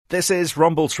This is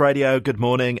Rumbles Radio. Good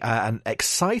morning. An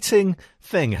exciting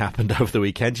thing happened over the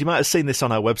weekend. You might have seen this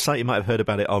on our website. You might have heard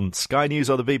about it on Sky News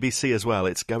or the BBC as well.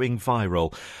 It's going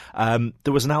viral.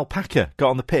 There was an alpaca got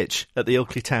on the pitch at the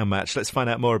Ilkley Town match. Let's find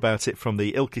out more about it from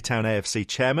the Ilkley Town AFC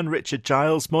chairman, Richard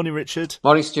Giles. Morning, Richard.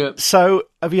 Morning, Stuart. So,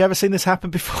 have you ever seen this happen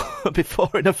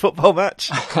before in a football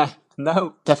match?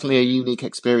 No, definitely a unique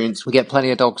experience. We get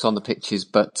plenty of dogs on the pitches,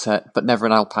 but never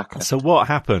an alpaca. So what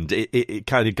happened? It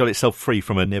kind of got itself free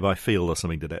from a nearby field or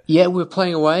something, did it? Yeah, we were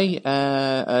playing away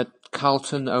at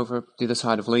Carlton over the other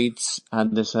side of Leeds,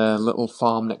 and there's a little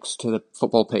farm next to the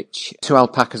football pitch. 2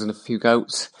 alpacas and a few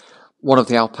goats. One of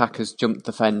the alpacas jumped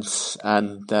the fence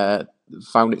and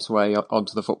found its way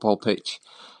onto the football pitch.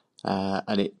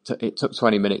 And it took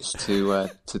 20 minutes to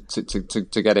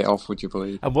get it off, would you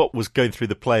believe? And what was going through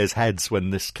the players' heads when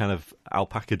this kind of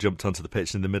alpaca jumped onto the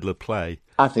pitch in the middle of play?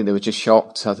 I think they were just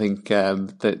shocked. I think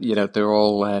that they're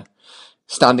all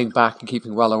standing back and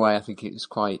keeping well away. I think it was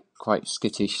quite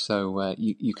skittish. So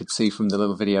you could see from the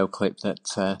little video clip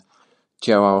that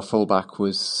Joe, our fullback, he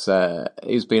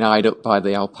was being eyed up by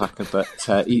the alpaca,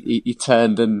 but he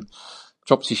turned and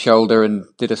dropped his shoulder and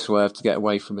did a swerve to get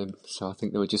away from him. So I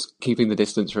think they were just keeping the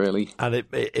distance, really. And it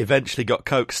eventually got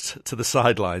coaxed to the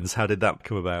sidelines. How did that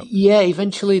come about? Yeah,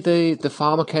 eventually the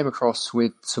farmer came across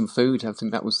with some food. I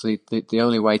think that was the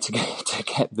only way to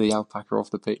get the alpaca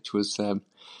off the pitch was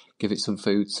give it some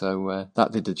food. So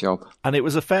that did the job. And it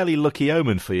was a fairly lucky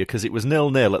omen for you because it was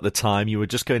 0-0 at the time. You were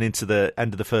just going into the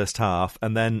end of the first half,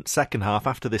 and then second half,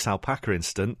 after this alpaca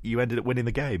incident, you ended up winning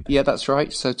the game. Yeah, that's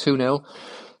right. So 2-0.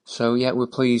 So, yeah, we're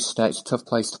pleased. It's a tough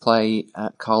place to play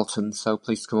at Carlton, so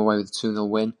pleased to come away with a 2-0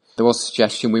 win. There was a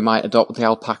suggestion we might adopt the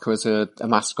alpaca as a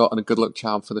mascot and a good luck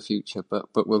charm for the future, but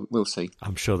we'll see.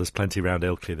 I'm sure there's plenty around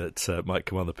Ilkley that might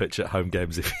come on the pitch at home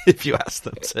games if you ask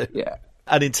them to. Yeah.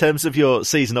 And in terms of your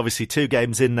season, obviously 2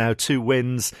 games in now, 2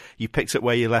 wins. You picked up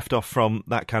where you left off from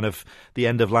that kind of the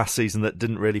end of last season that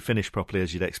didn't really finish properly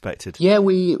as you'd expected. Yeah, I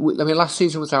mean, last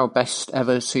season was our best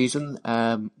ever season.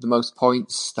 The most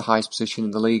points, the highest position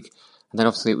in the league. And then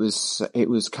obviously it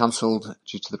was cancelled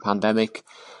due to the pandemic.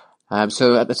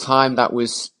 So at the time that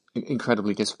was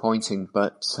incredibly disappointing,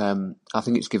 but I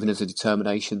think it's given us a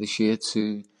determination this year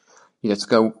to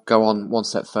go on one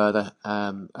step further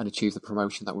and achieve the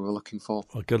promotion that we were looking for.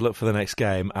 Well, good luck for the next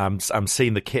game. I'm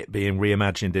seeing the kit being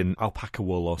reimagined in alpaca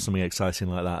wool or something exciting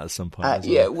like that at some point.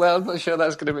 Yeah, well, I'm not sure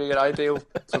that's going to be an ideal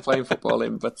for playing football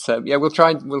in, but yeah, we'll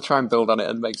try and build on it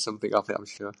and make something of it, I'm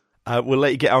sure. We'll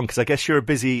let you get on because I guess you're a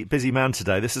busy man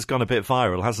today. This has gone a bit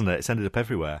viral, hasn't it? It's ended up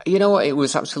everywhere. You know what? It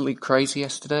was absolutely crazy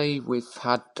yesterday. We've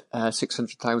had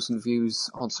 600,000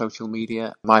 views on social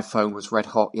media. My phone was red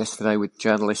hot yesterday with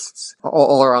journalists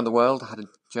all around the world. I had a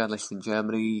journalist in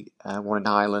Germany, one in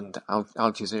Ireland. Al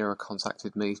Jazeera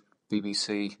contacted me.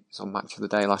 BBC was on Match of the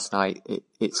Day last night.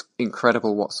 It's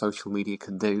incredible what social media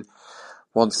can do.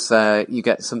 Once you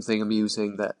get something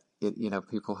amusing that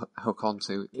people hook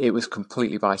onto. It was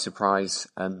completely by surprise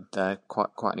and quite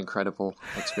an incredible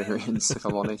experience, if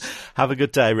I'm honest. Have a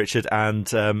good day, Richard,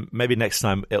 and maybe next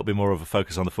time it'll be more of a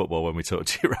focus on the football when we talk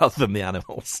to you rather than the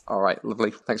animals. All right,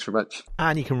 lovely. Thanks very much.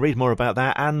 And you can read more about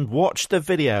that and watch the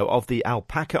video of the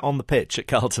alpaca on the pitch at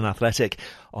Carlton Athletic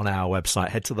on our website.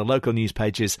 Head to the local news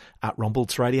pages at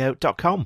rumblesradio.com.